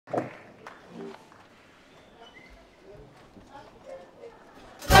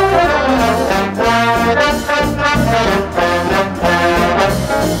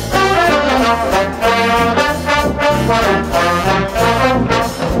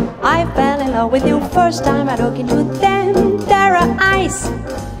love with you first time I look into them. There are eyes.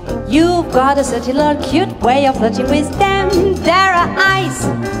 You've got a such a little cute way of flirting with them. There are eyes.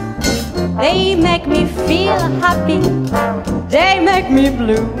 They make me feel happy. They make me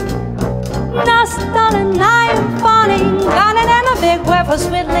blue. Now, darling, I'm falling, gone in a big way for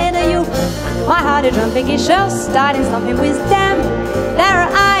sweet little you. My heart is jumping, it shows, starting something with them. There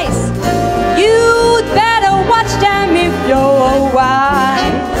are eyes. You'd better watch them if you're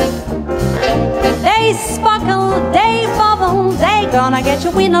wise. They sparkle, they bubble, they gonna get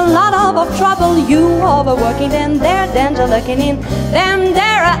you in a lot of trouble. You overworking them, they're danger looking in them.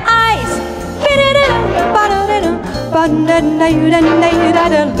 There are eyes.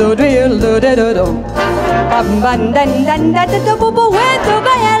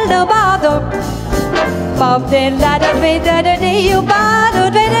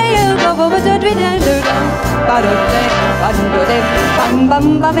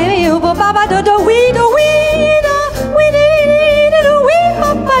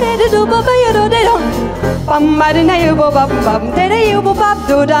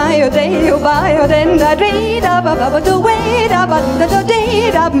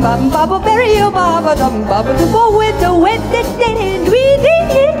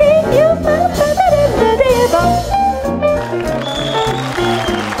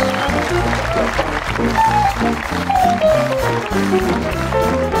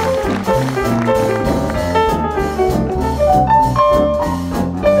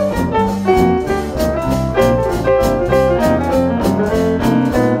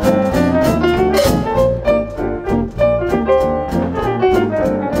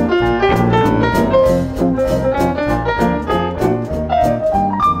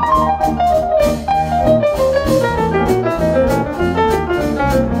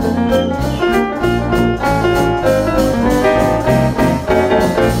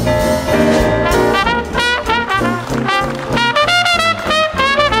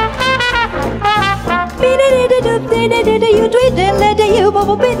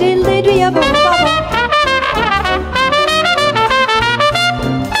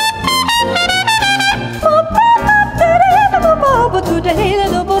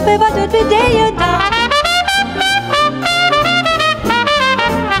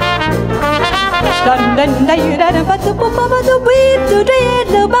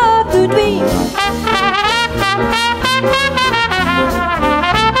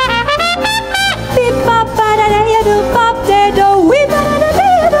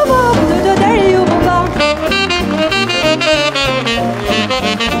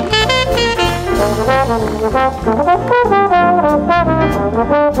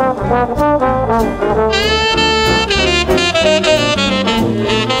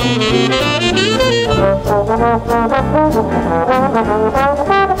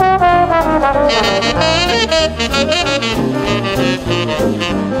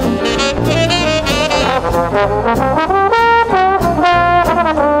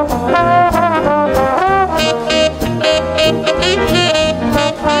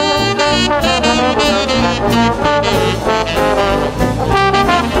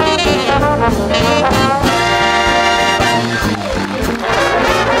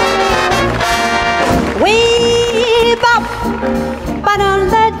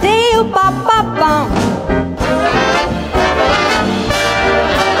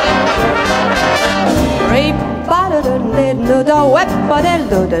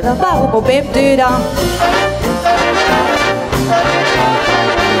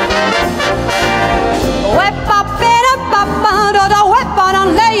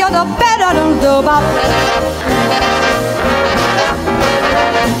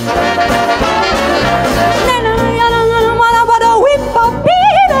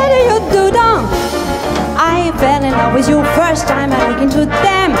 I fell in love with you first time I look into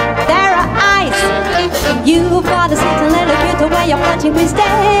them. There are eyes. You've got a certain little cute way of flirting with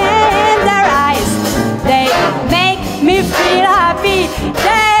them. Their eyes, they make me feel happy.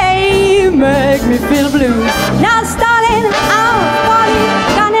 They make me feel blue. Now, darling, I'm falling,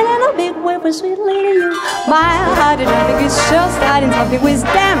 gone in a big way for sweet lady you. My heart is beating, it's just starting something with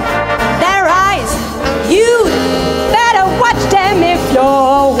them. Their eyes, you better watch them if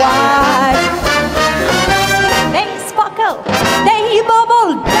you're wise. They sparkle, they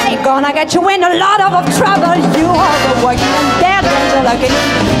bubble, they gonna get you in a lot of trouble. You are the working and they're danger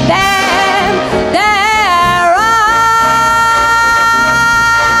looking.